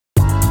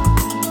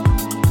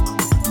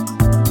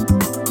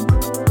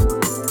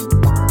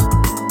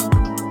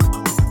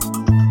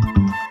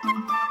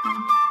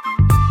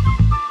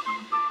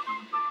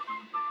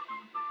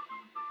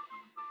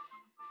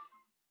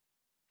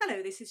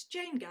This is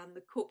Jane Gunn,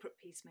 the corporate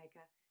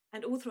peacemaker,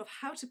 and author of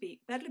How to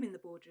Beat Bedlam in the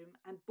Boardroom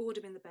and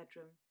Boredom in the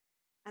Bedroom.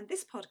 And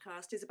this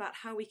podcast is about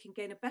how we can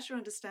gain a better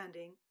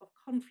understanding of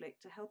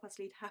conflict to help us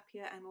lead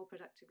happier and more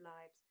productive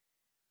lives.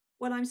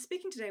 Well, I'm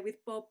speaking today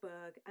with Bob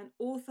Burg, an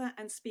author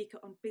and speaker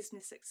on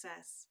business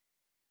success.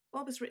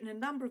 Bob has written a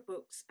number of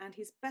books, and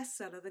his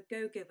bestseller, The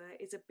Go-Giver,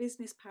 is a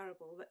business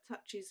parable that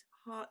touches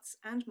hearts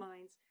and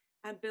minds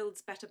and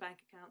builds better bank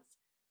accounts,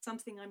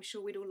 something I'm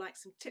sure we'd all like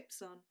some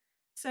tips on.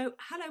 So,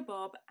 hello,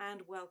 Bob,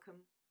 and welcome.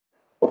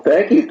 Well,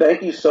 thank you.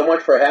 Thank you so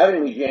much for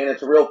having me, Jane.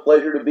 It's a real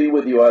pleasure to be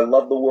with you. I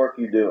love the work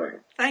you're doing.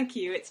 Thank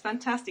you. It's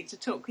fantastic to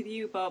talk with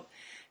you, Bob.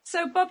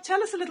 So, Bob,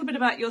 tell us a little bit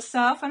about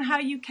yourself and how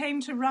you came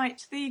to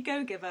write The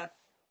Go-Giver.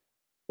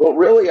 Well,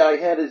 really,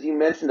 as you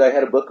mentioned, I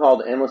had a book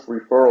called Endless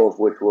Referrals,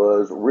 which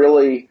was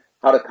really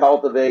how to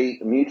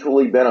cultivate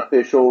mutually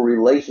beneficial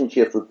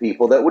relationships with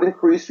people that would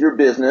increase your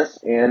business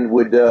and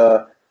would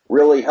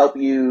really help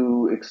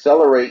you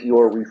accelerate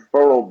your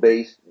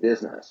referral-based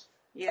business.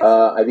 Yeah.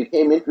 I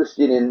became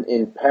interested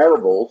in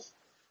parables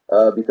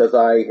because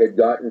I had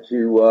gotten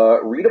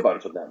to read a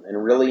bunch of them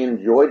and really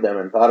enjoyed them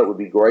and thought it would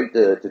be great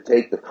to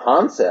take the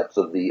concepts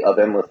of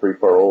endless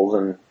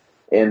referrals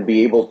and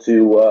be able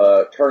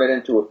to turn it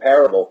into a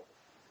parable.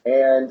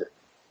 And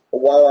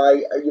while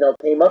I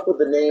came up with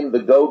the name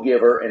The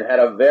Go-Giver and had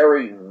a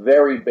very,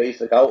 very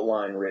basic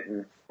outline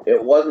written,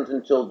 it wasn't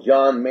until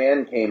John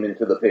Mann came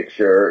into the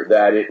picture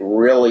that it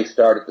really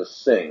started to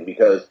sing,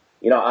 because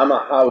I'm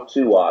a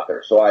how-to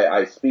author, so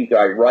I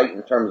write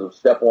in terms of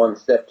step 1,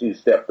 step 2,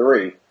 step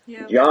 3.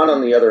 Yeah. John, on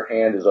the other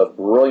hand, is a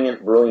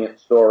brilliant, brilliant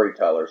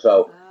storyteller,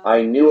 so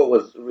I knew it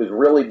was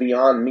really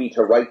beyond me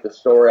to write the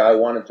story I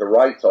wanted to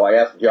write, so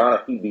I asked John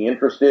if he'd be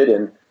interested,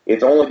 and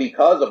it's only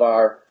because of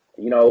our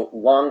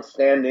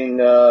long-standing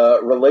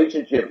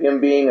relationship, him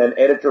being an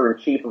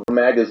editor-in-chief of a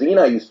magazine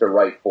I used to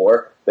write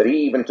for, that he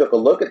even took a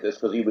look at this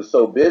because he was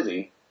so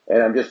busy.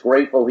 And I'm just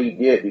grateful he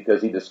did,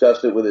 because he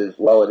discussed it with at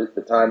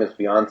the time, his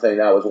fiancée,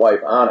 now his wife,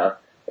 Anna,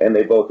 and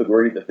they both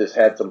agreed that this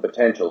had some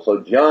potential.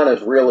 So John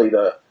is really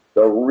the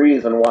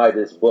reason why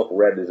this book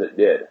read as it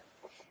did.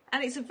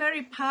 And it's a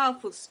very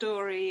powerful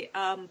story,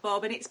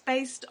 Bob, and it's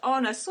based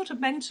on a sort of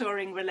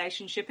mentoring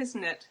relationship,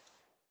 isn't it?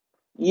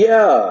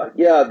 Yeah.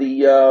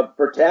 The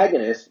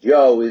protagonist,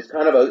 Joe, is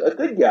kind of a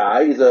good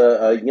guy. He's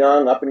a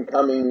young,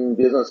 up-and-coming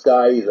business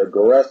guy. He's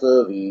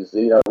aggressive. He's,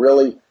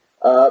 really...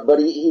 but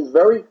he's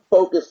very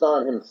focused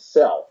on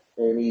himself,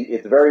 and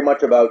it's very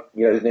much about,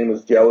 his name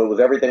was Joe.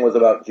 Everything was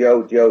about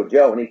Joe,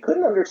 and he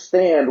couldn't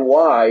understand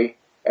why,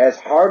 as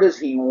hard as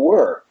he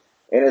worked,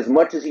 and as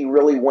much as he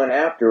really went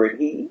after it,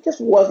 he just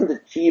wasn't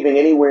achieving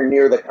anywhere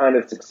near the kind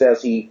of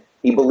success he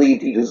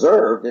believed he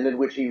deserved, and in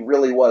which he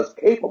really was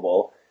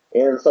capable.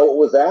 And so it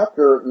was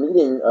after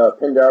meeting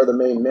Pindar, the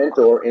main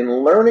mentor,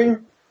 and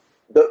learning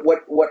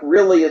what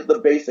really is the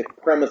basic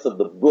premise of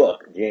the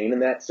book, Jane,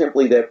 and that's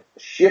simply that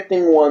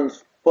shifting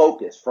one's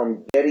focus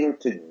from getting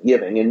to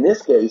giving, in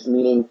this case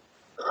meaning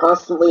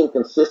constantly and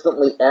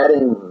consistently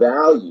adding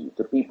value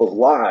to people's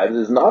lives,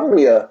 is not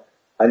only a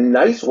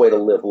nice way to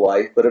live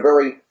life, but a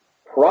very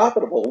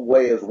profitable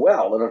way as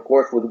well. And of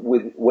course,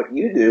 with what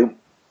you do,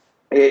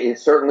 it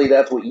certainly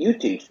that's what you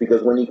teach,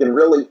 because when you can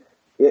really,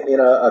 in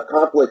a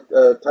conflict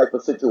type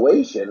of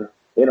situation,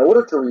 in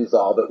order to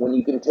resolve it, when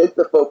you can take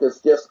the focus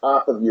just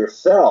off of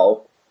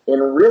yourself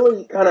and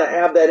really kind of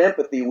have that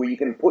empathy where you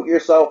can put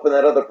yourself in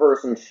that other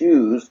person's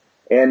shoes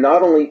and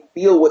not only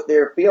feel what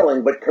they're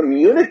feeling, but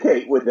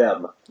communicate with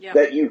them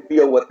that you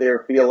feel what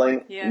they're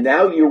feeling. Yeah.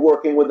 Now you're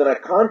working within a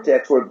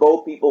context where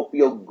both people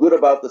feel good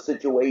about the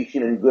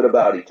situation and good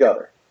about each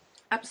other.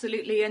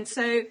 Absolutely. And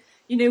so,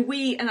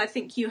 and I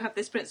think you have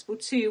this principle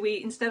too,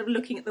 instead of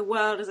looking at the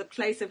world as a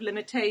place of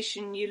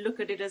limitation, you look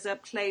at it as a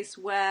place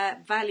where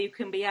value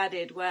can be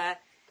added, where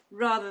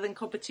rather than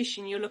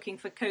competition, you're looking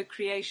for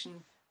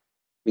co-creation.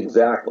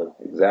 Exactly.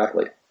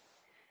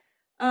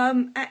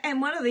 And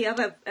one of the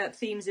other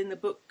themes in the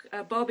book,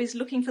 Bob, is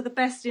looking for the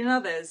best in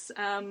others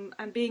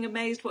and being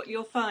amazed what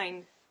you'll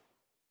find.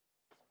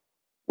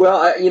 Well,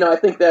 I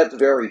think that's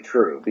very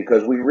true,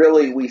 because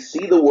we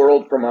see the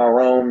world from our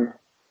own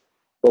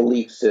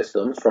belief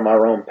systems, from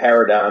our own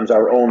paradigms,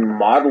 our own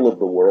model of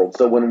the world.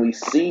 So when we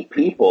see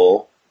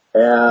people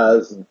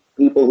as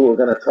people who are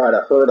going to try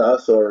to hurt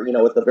us, or,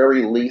 at the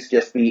very least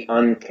just be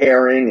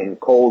uncaring and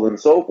cold and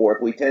so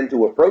forth, we tend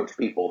to approach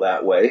people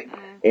that way.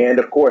 And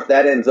of course,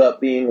 that ends up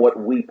being what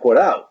we put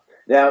out.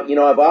 Now,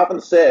 I've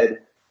often said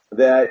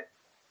that,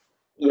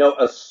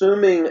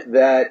 assuming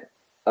that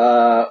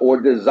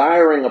or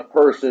desiring a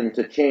person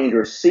to change,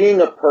 or seeing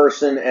a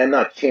person, and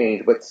not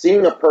change, but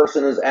seeing a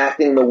person as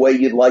acting the way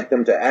you'd like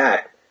them to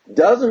act,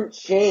 doesn't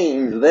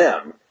change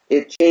them.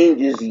 It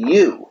changes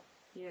you.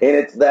 Yeah. And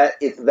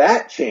it's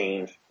that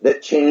change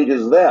that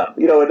changes them.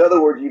 In other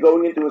words, you're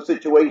going into a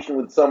situation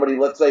with somebody,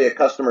 let's say a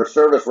customer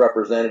service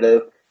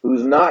representative,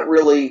 who's not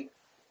really,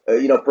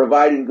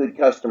 providing good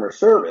customer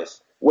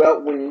service.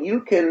 Well, when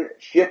you can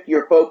shift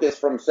your focus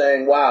from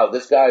saying, wow,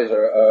 this guy's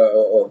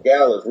or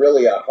gal is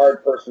really a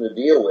hard person to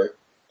deal with,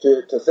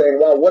 to saying,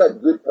 wow, what a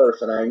good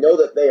person. I know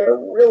that they are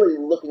really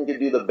looking to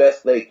do the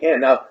best they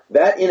can. Now,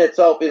 that in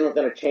itself isn't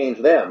going to change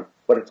them,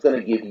 but it's going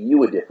to give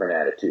you a different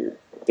attitude.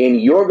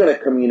 And you're going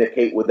to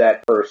communicate with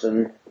that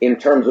person in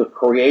terms of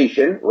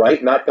creation,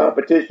 right? Not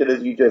competition,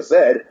 as you just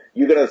said.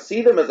 You're going to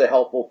see them as a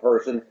helpful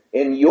person,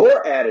 and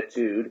your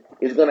attitude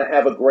is going to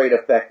have a great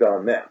effect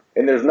on them.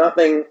 And there's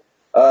nothing,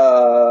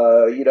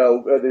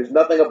 there's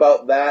nothing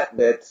about that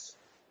that's,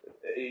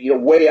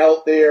 way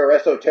out there,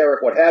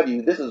 esoteric, what have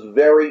you. This is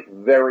very,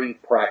 very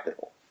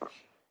practical.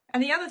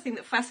 And the other thing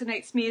that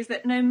fascinates me is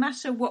that no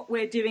matter what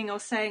we're doing or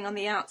saying on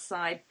the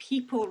outside,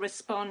 people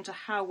respond to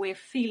how we're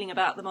feeling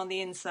about them on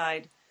the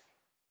inside.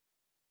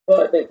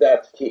 Well, I think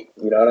that's key,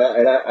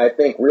 and I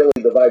think really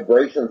the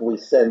vibrations we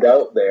send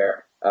out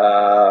there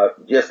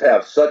just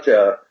have such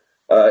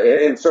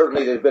and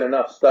certainly there's been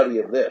enough study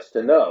of this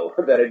to know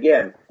that,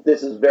 again,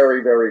 this is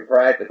very, very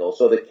practical.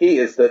 So the key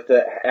is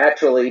to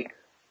actually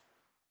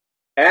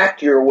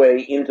act your way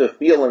into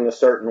feeling a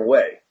certain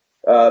way.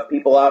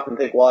 People often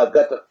think, well, I've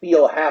got to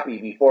feel happy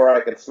before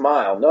I can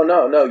smile.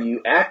 No.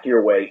 You act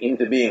your way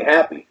into being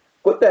happy.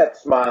 Put that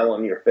smile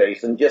on your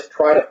face and just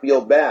try to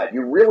feel bad.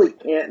 You really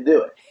can't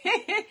do it.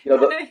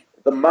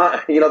 The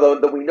mind. We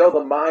know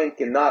the mind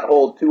cannot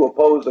hold two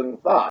opposing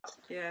thoughts,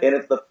 and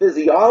it's the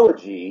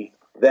physiology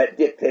that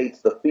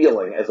dictates the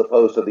feeling as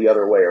opposed to the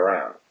other way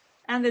around.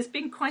 And there's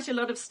been quite a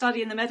lot of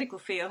study in the medical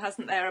field,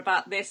 hasn't there,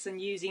 about this and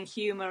using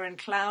humour and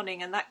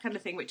clowning and that kind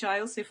of thing, which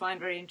I also find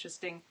very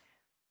interesting.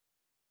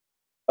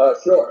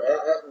 Sure,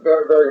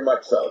 very, very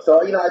much so.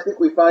 So, I think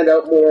we find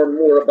out more and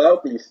more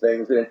about these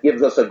things, and it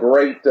gives us a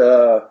great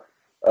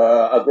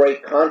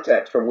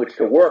context from which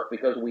to work,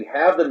 because we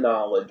have the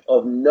knowledge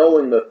of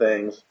knowing the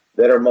things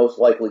that are most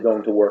likely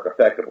going to work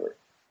effectively.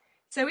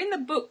 So in the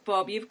book,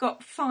 Bob, you've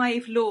got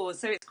 5 laws.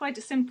 So it's quite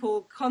a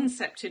simple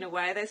concept in a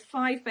way. There's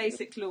 5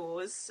 basic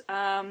laws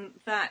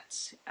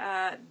that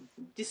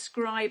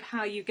describe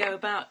how you go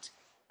about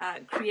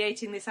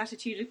creating this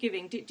attitude of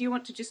giving. Do you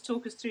want to just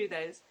talk us through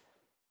those?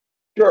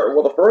 Sure.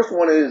 Well, the first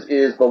one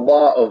is the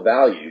law of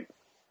value.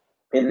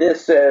 And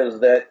this says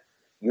that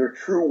your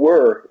true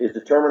worth is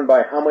determined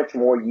by how much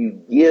more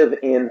you give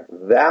in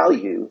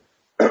value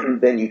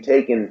than you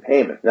take in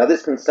payment. Now,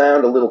 this can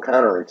sound a little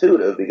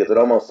counterintuitive because it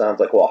almost sounds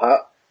like, well,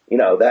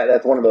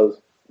 that's one of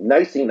those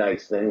nicey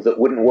nice things that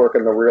wouldn't work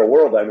in the real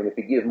world. I mean, if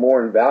you give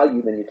more in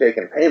value than you take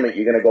in payment,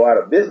 you're going to go out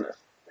of business.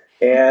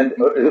 And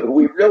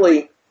we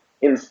really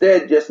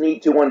instead just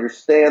need to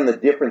understand the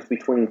difference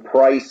between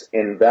price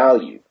and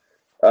value.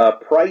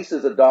 Price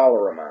is a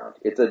dollar amount.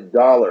 It's a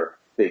dollar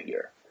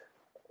figure.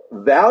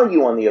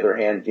 Value, on the other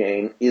hand,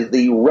 Jane, is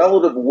the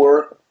relative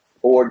worth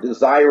or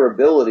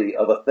desirability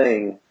of a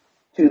thing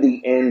to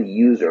the end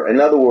user. In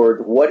other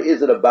words, what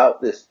is it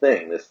about this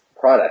thing, this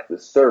product,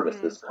 this service,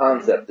 this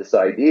concept, this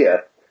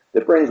idea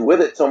that brings with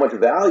it so much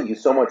value,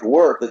 so much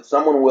worth that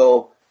someone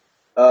will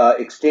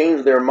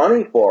exchange their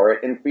money for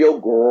it and feel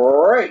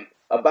great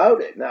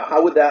about it. Now,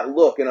 how would that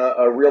look in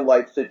a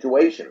real-life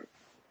situation?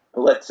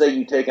 Let's say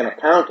you take an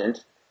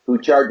accountant who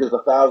charges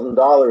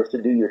 $1,000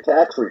 to do your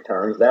tax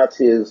returns. That's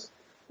his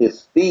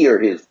fee or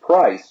his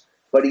price,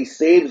 but he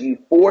saves you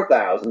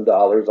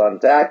 $4,000 on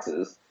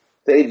taxes,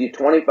 saves you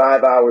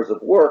 25 hours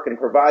of work, and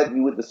provides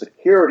you with the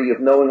security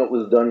of knowing it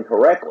was done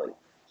correctly.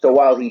 So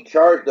while he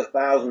charged a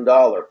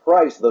 $1,000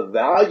 price, the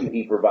value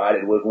he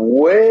provided was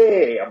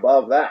way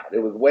above that.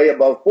 It was way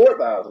above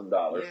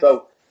 $4,000.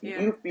 So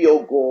you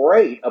feel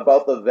great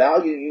about the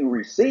value you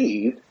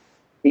received.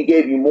 He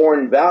gave you more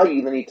in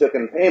value than he took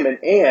in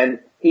payment, and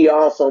he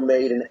also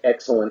made an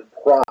excellent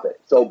profit.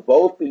 So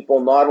both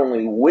people not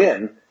only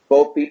win,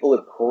 both people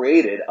have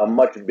created a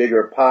much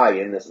bigger pie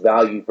in this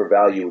value for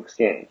value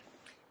exchange.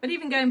 But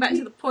even going back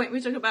to the point we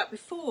were talking about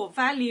before,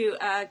 value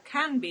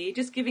can be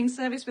just giving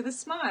service with a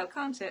smile,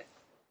 can't it?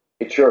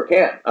 It sure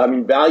can. I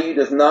mean, value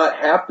does not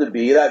have to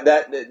be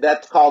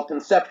that's called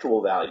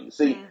conceptual value.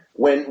 See,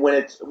 when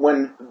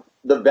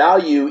the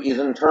value is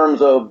in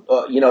terms of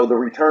the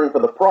return for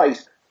the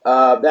price,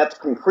 that's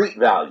concrete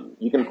value.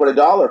 You can put a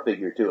dollar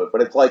figure to it,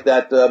 but it's like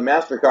that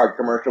MasterCard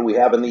commercial we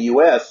have in the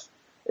U.S.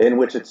 in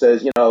which it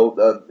says,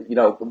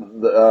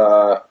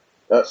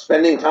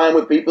 spending time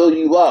with people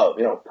you love,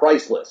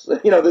 priceless.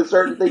 There's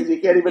certain things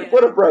you can't even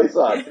put a price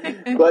on.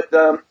 But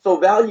so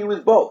value is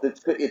both.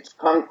 It's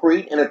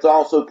concrete and it's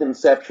also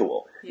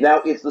conceptual. Yes.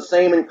 Now, it's the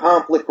same in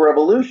conflict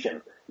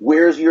resolution.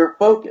 Where's your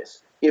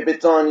focus? If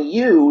it's on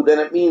you, then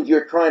it means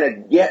you're trying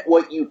to get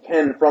what you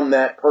can from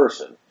that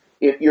person.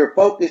 If your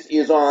focus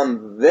is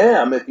on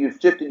them, if you've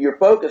shifted your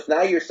focus,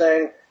 now you're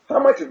saying, how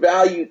much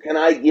value can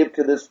I give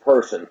to this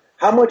person?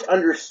 How much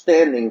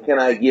understanding can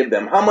I give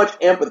them? How much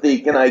empathy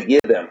can I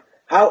give them?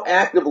 How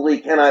actively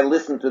can I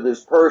listen to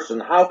this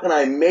person? How can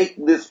I make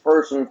this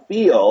person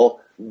feel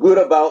good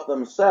about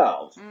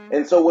themselves?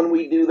 And so when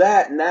we do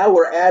that, now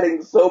we're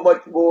adding so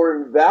much more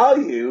in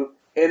value,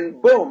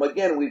 and boom,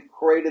 again, we've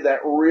created that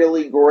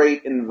really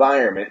great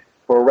environment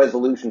for a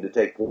resolution to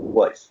take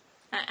place.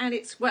 And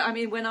it's, well, I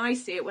mean, when I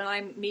see it, when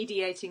I'm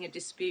mediating a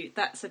dispute,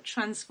 that's a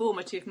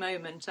transformative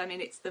moment. I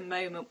mean, it's the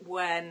moment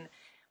when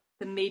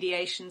the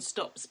mediation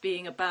stops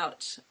being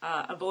about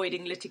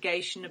avoiding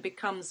litigation and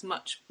becomes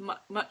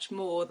much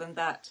more than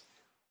that.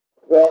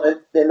 Well,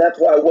 and that's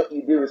why what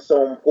you do is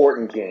so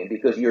important, Jane,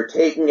 because you're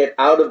taking it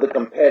out of the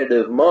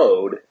competitive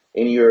mode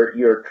and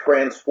you're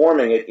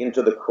transforming it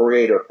into the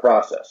creative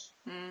process.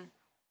 Mm.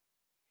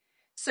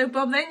 So,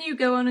 Bob, then you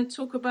go on and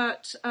talk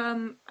about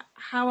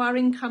how our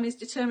income is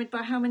determined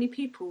by how many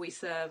people we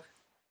serve.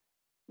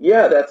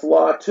 Yeah, that's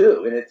law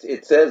too, and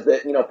it says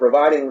that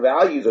providing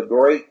value is a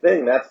great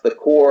thing. That's the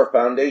core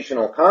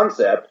foundational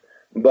concept.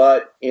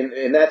 But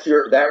and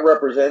that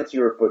represents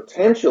your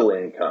potential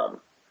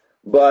income.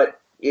 But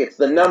it's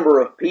the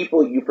number of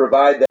people you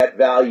provide that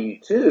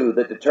value to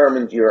that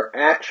determines your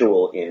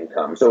actual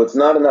income. So it's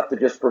not enough to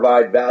just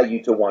provide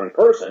value to one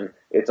person.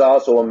 It's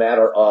also a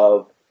matter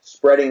of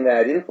spreading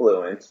that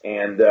influence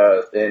and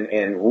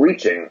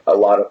reaching a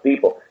lot of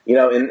people.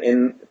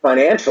 In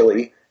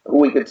financially,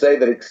 we could say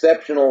that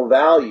exceptional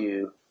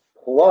value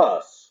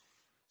plus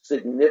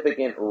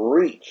significant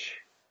reach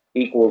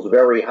equals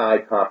very high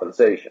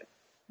compensation.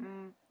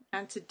 Mm.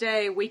 And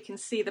today we can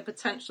see the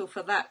potential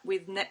for that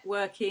with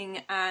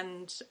networking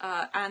and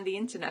the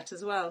internet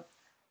as well.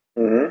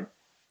 Mm-hmm.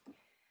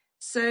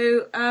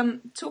 So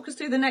talk us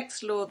through the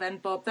next law then,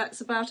 Bob. That's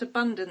about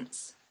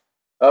abundance.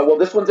 Well,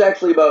 this one's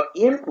actually about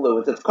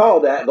influence. It's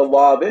called the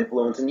law of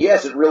influence. And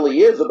yes, it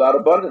really is about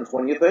abundance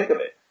when you think of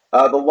it.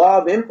 The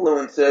law of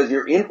influence says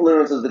your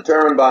influence is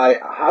determined by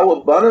how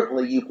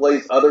abundantly you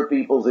place other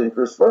people's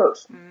interests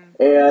first. Mm.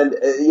 And,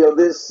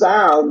 this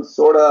sounds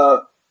sort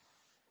of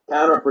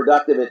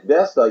counterproductive at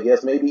best, I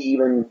guess, maybe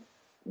even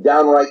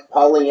downright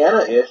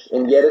Pollyanna-ish,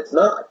 and yet it's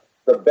not.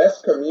 The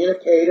best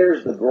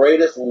communicators, the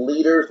greatest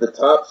leaders, the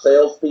top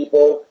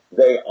salespeople,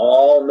 they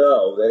all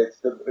know that it's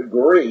the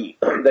degree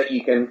that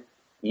you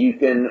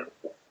can,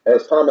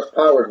 as Thomas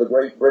Powers, the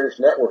great British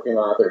networking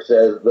author,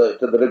 says,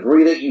 to the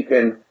degree that you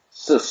can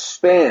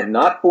suspend,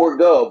 not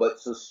forego, but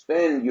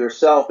suspend your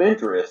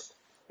self-interest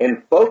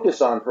and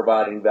focus on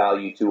providing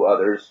value to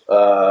others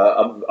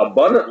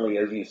abundantly,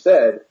 as you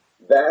said,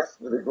 that's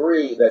the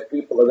degree that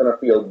people are going to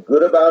feel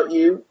good about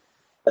you.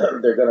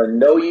 They're going to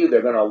know you.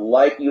 They're going to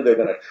like you. They're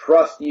going to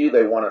trust you.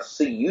 They want to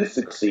see you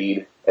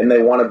succeed, and they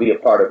want to be a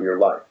part of your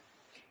life.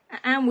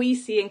 And we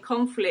see in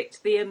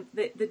conflict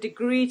the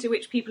degree to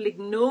which people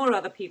ignore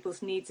other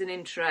people's needs and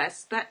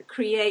interests. That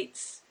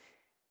creates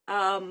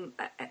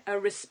a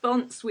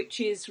response which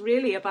is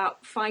really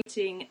about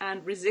fighting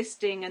and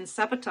resisting and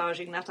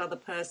sabotaging that other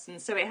person.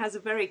 So it has a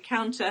very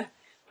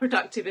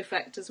counterproductive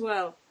effect as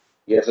well.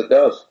 Yes, it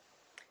does.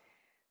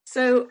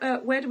 So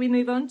where do we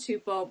move on to,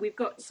 Bob? We've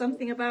got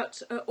something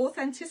about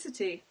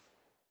authenticity.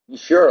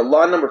 Sure.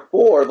 Law number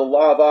 4, the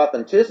law of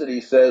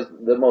authenticity, says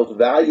the most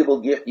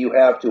valuable gift you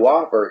have to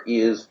offer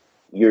is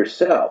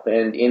yourself.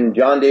 And in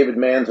John David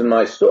Mann's and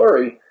my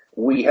story,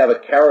 we have a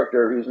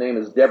character whose name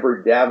is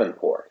Deborah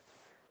Davenport.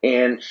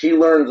 And she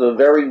learns a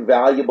very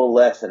valuable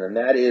lesson, and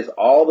that is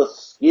all the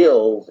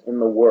skills in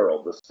the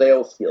world, the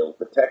sales skills,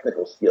 the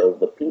technical skills,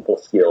 the people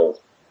skills,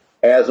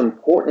 as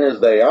important as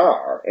they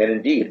are, and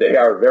indeed they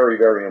are very,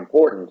 very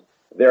important,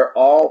 they're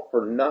all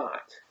for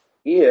naught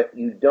if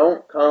you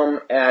don't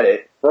come at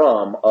it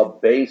from a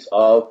base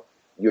of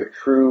your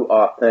true,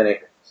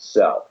 authentic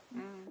self.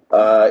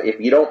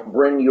 If you don't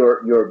bring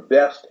your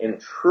best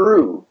and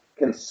true,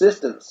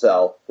 consistent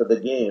self to the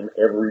game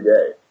every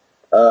day.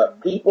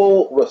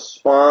 People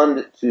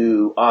respond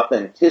to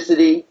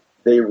authenticity.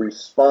 They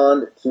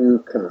respond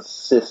to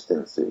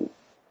consistency.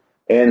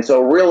 And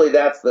so really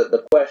that's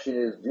the question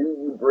is, do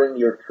you bring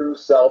your true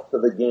self to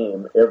the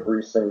game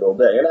every single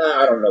day? And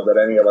I don't know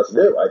that any of us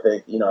do. I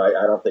think,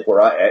 I don't think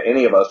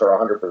any of us are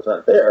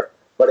 100% there,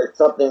 but it's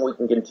something we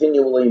can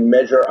continually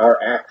measure our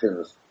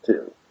actions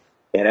to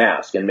and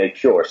ask and make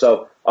sure.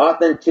 So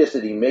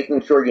authenticity,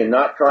 making sure you're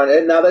not trying to,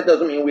 and now that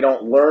doesn't mean we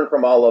don't learn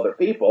from all other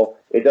people.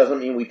 It doesn't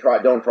mean we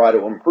don't try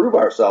to improve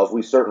ourselves.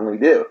 We certainly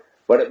do.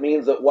 But it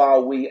means that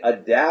while we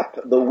adapt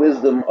the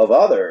wisdom of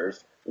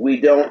others,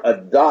 we don't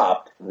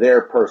adopt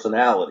their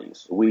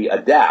personalities. We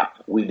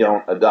adapt. We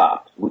don't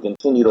adopt. We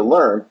continue to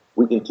learn.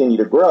 We continue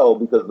to grow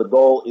because the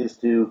goal is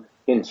to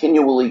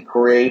continually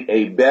create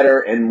a better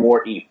and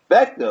more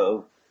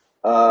effective,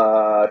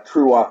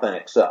 true,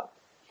 authentic self.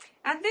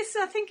 And this,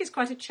 I think, is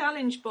quite a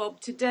challenge, Bob,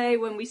 today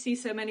when we see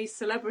so many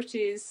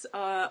celebrities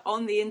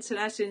on the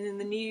internet and in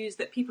the news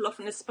that people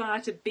often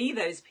aspire to be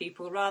those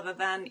people rather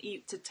than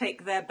to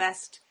take their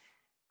best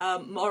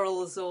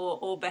morals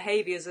or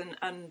behaviours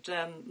and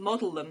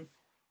model them.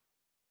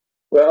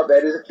 Well,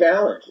 that is a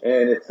challenge,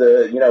 and it's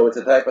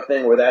a type of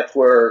thing where that's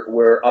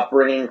where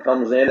upbringing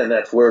comes in, and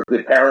that's where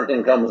good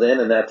parenting comes in,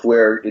 and that's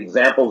where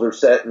examples are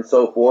set and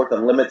so forth,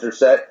 and limits are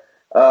set.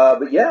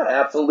 But yeah,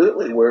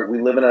 absolutely,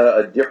 we live in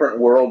a different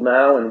world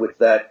now, in which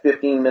that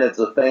 15 minutes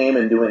of fame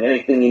and doing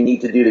anything you need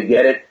to do to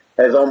get it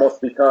has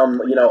almost become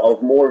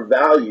of more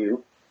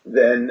value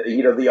than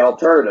the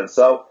alternative.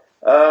 So.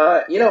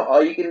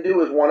 All you can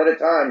do is one at a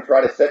time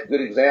try to set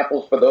good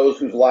examples for those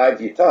whose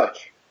lives you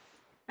touch.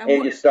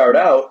 And you start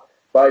out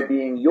by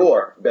being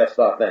your best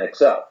authentic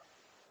self.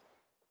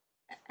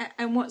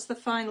 And what's the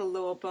final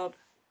law, Bob?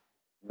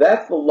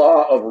 That's the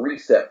law of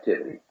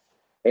receptivity.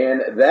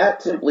 And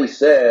that simply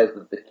says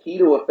that the key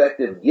to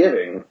effective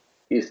giving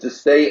is to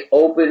stay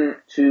open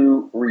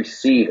to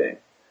receiving.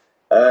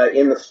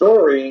 In the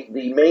story,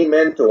 the main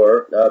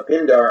mentor,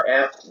 Pindar,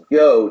 asks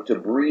Joe to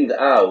breathe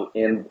out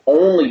and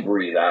only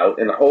breathe out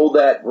and hold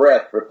that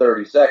breath for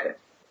 30 seconds.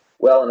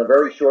 Well, in a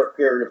very short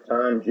period of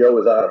time, Joe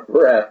is out of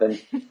breath, and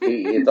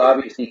it's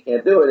obvious he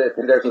can't do it. And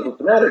Pindar says, "What's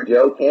the matter,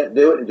 Joe? Can't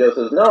do it?" And Joe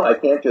says, "No, I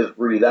can't just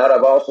breathe out.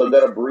 I've also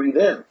got to breathe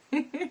in."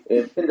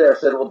 And Pindar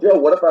said, "Well, Joe,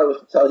 what if I was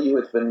to tell you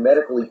it's been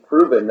medically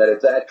proven that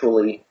it's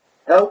actually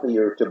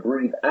healthier to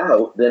breathe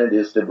out than it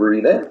is to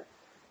breathe in?"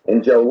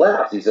 And Joe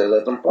laughs. He says,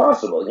 "That's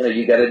impossible.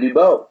 You got to do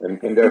both."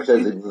 And Pindar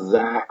says,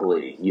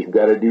 "Exactly. You've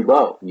got to do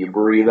both. You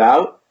breathe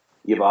out.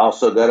 You've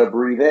also got to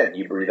breathe in.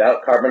 You breathe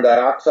out carbon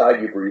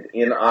dioxide. You breathe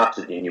in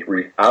oxygen. You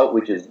breathe out,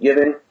 which is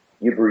giving.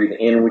 You breathe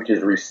in, which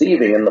is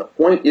receiving." And the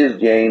point is,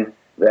 Jane,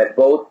 that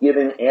both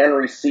giving and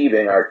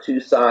receiving are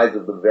two sides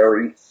of the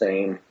very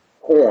same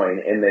coin,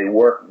 and they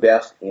work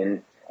best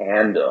in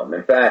tandem.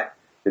 In fact,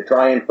 to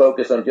try and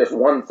focus on just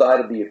one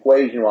side of the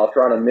equation while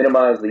trying to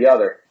minimize the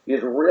other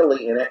is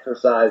really an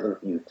exercise in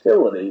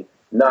futility,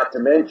 not to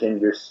mention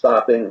you're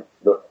stopping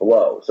the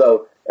flow.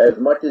 So as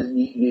much as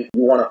you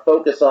want to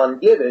focus on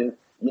giving,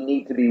 you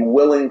need to be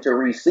willing to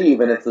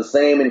receive, and it's the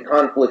same in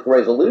conflict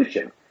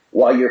resolution.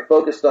 While you're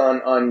focused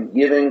on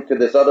giving to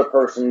this other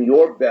person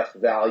your best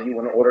value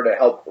in order to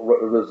help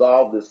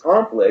resolve this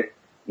conflict,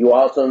 you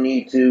also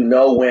need to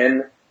know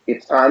when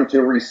it's time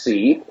to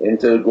receive and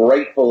to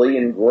gratefully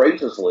and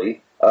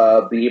graciously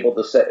be able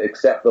to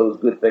accept those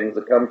good things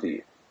that come to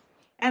you.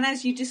 And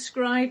as you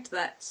described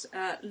that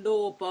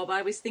law, Bob,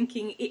 I was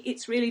thinking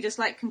it's really just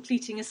like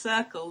completing a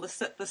circle,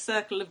 the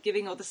circle of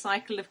giving or the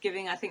cycle of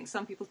giving. I think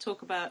some people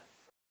talk about.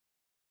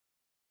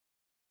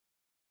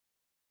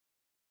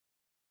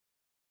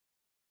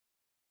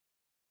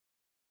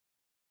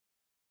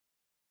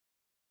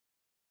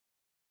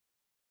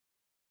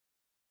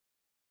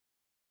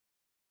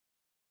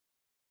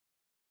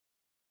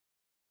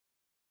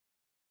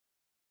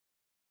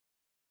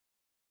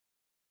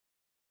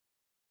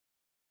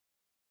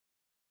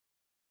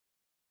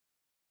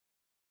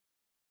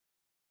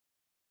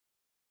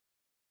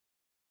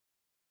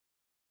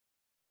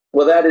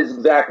 Well, that is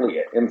exactly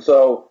it. And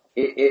so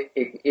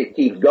it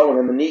keeps going.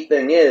 And the neat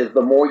thing is,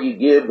 the more you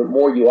give, the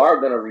more you are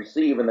going to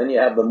receive. And then you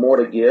have the more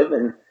to give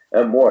and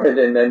more, and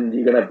then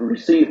you're going to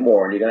receive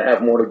more. And you're going to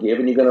have more to give,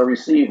 and you're going to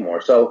receive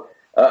more. So,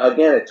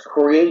 again, it's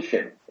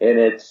creation, and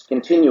it's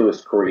continuous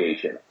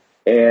creation.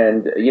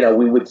 And,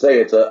 we would say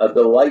it's a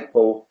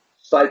delightful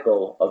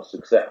cycle of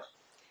success.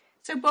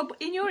 So, Bob,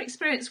 in your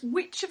experience,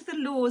 which of the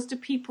laws do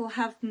people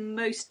have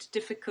most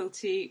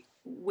difficulty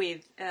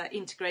with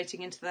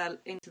integrating into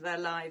their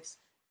lives?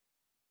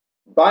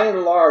 By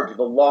and large,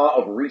 the law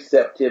of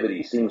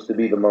receptivity seems to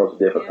be the most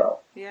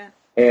difficult. Yeah.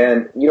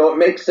 And, it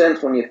makes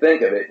sense when you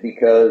think of it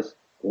because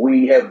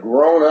we have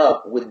grown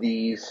up with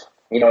these,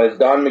 as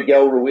Don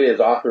Miguel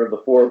Ruiz, author of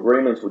the Four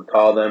Agreements, would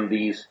call them,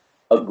 these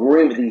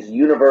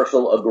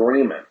universal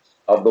agreements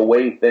of the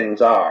way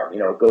things are.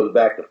 It goes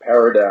back to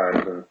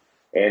paradigms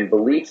and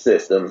belief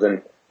systems.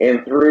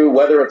 And through,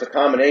 whether it's a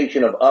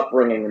combination of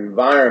upbringing,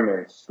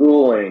 environment,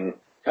 schooling,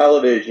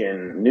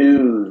 television,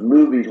 news,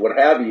 movies, what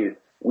have you,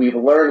 we've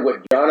learned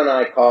what John and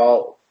I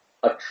call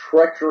a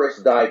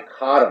treacherous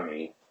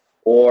dichotomy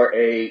or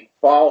a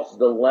false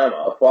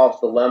dilemma. A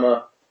false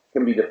dilemma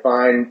can be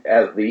defined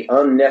as the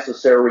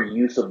unnecessary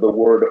use of the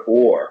word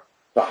or.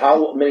 So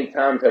how many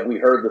times have we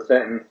heard the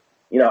sentence,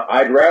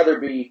 I'd rather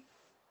be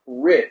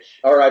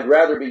rich or I'd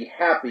rather be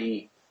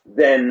happy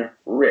than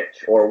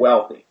rich or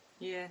wealthy?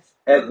 Yes.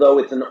 As though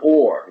it's an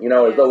or,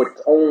 as though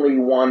it's only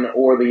one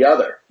or the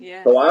other.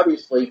 Yes. So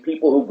obviously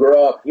people who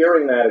grow up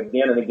hearing that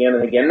again and again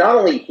and again, not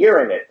only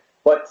hearing it,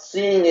 but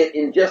seeing it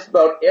in just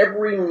about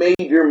every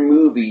major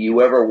movie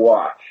you ever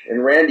watch.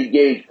 And Randy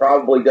Gage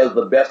probably does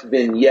the best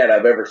vignette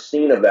I've ever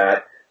seen of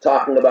that,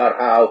 talking about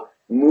how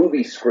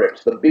movie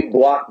scripts, the big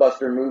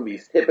blockbuster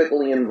movies,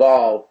 typically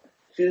involve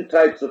two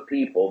types of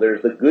people.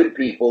 There's the good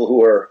people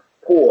who are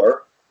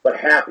poor but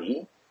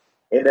happy,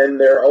 and then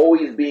they're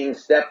always being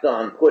stepped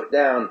on, put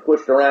down,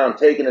 pushed around,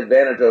 taken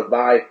advantage of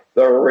by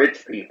the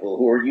rich people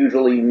who are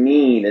usually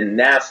mean and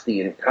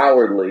nasty and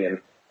cowardly and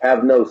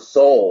have no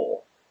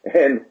soul.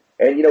 And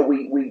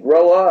we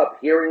grow up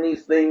hearing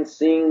these things,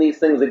 seeing these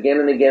things again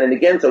and again and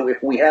again. So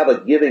if we have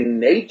a giving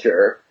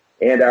nature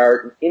and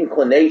our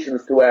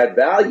inclinations to add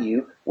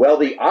value, well,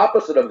 the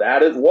opposite of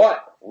that is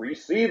what?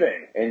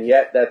 Receiving. And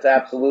yet that's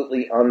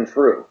absolutely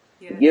untrue.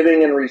 Yeah.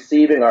 Giving and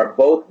receiving are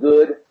both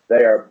good.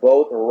 They are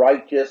both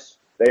righteous.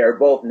 They are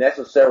both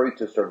necessary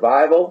to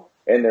survival,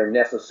 and they're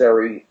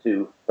necessary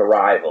to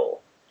thrival.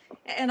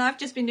 And I've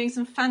just been doing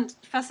some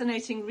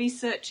fascinating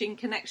research in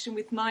connection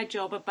with my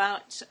job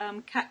about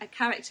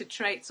character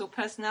traits or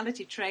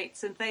personality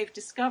traits, and they've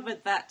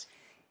discovered that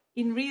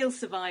in real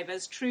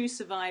survivors, true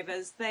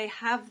survivors, they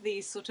have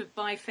these sort of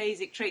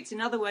biphasic traits. In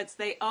other words,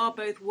 they are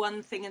both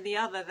one thing and the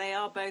other. They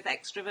are both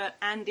extrovert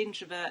and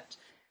introvert.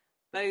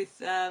 both,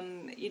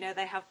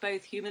 they have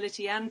both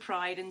humility and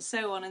pride, and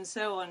so on and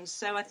so on.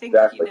 So I think,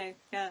 Exactly.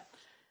 yeah.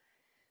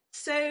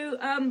 So,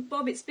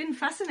 Bob, it's been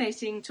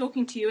fascinating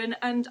talking to you,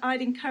 and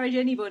I'd encourage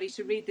anybody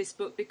to read this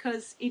book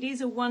because it is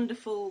a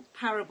wonderful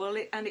parable,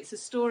 and it's a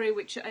story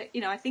which,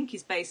 I think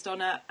is based on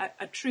a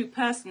true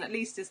person, at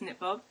least, isn't it,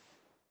 Bob?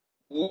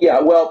 Yeah,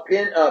 well,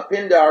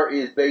 Pindar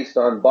is based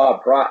on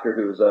Bob Proctor,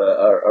 who's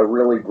a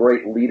really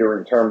great leader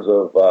in terms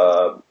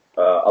of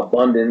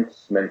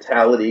abundance,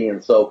 mentality,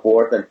 and so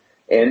forth.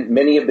 And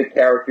many of the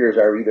characters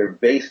are either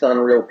based on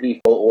real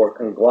people or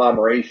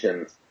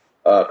conglomerations,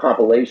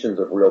 compilations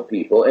of real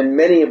people. And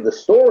many of the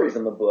stories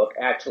in the book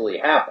actually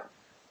happen.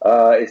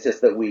 It's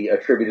just that we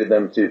attributed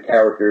them to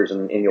characters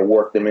and you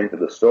work them into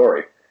the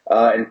story.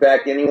 In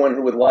fact, anyone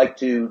who would like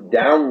to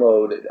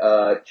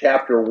download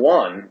Chapter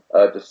 1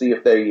 to see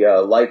if they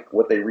like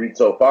what they read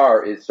so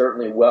far is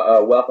certainly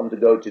welcome to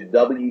go to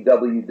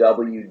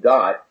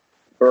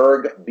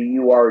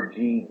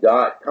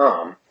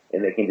www.burg.com,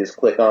 and they can just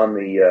click on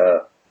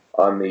the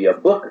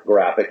book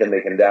graphic, and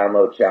they can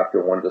download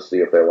Chapter 1 to see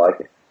if they like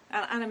it.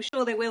 And I'm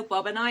sure they will,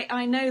 Bob. And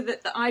I know that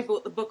I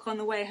bought the book on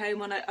the way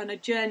home on a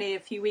journey a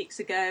few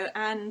weeks ago,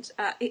 and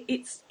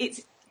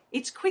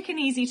it's quick and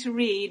easy to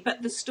read,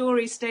 but the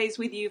story stays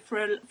with you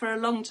for a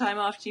long time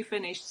after you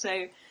finish.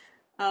 So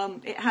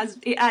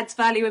it adds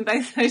value in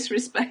both those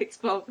respects,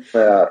 Bob.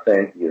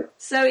 Thank you.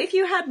 So if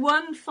you had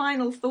one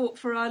final thought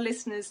for our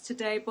listeners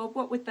today, Bob,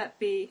 what would that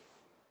be?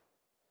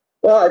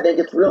 Well, I think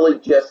it's really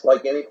just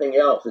like anything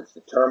else. It's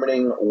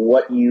determining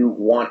what you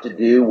want to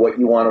do, what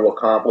you want to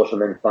accomplish,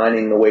 and then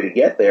finding the way to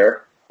get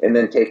there, and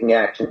then taking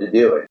action to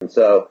do it. And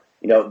so,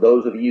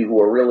 those of you who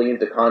are really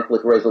into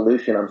conflict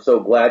resolution, I'm so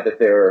glad that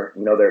they're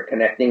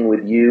connecting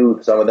with you.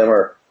 Some of them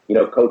are,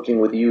 coaching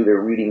with you.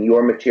 They're reading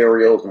your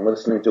materials and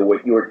listening to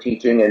what you're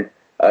teaching. And,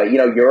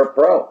 you're a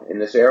pro in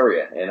this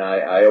area. And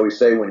I always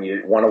say when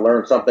you want to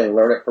learn something,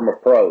 learn it from a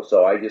pro.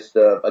 So I just,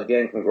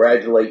 again,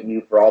 congratulate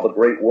you for all the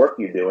great work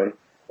you're doing,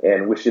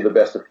 and wish you the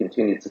best of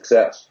continued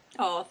success.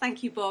 Oh,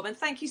 thank you, Bob. And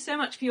thank you so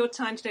much for your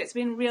time today. It's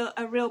been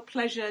a real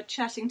pleasure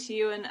chatting to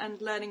you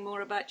and learning more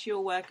about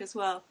your work as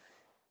well.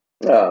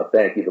 Oh,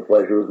 thank you. The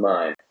pleasure was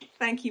mine.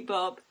 Thank you,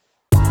 Bob.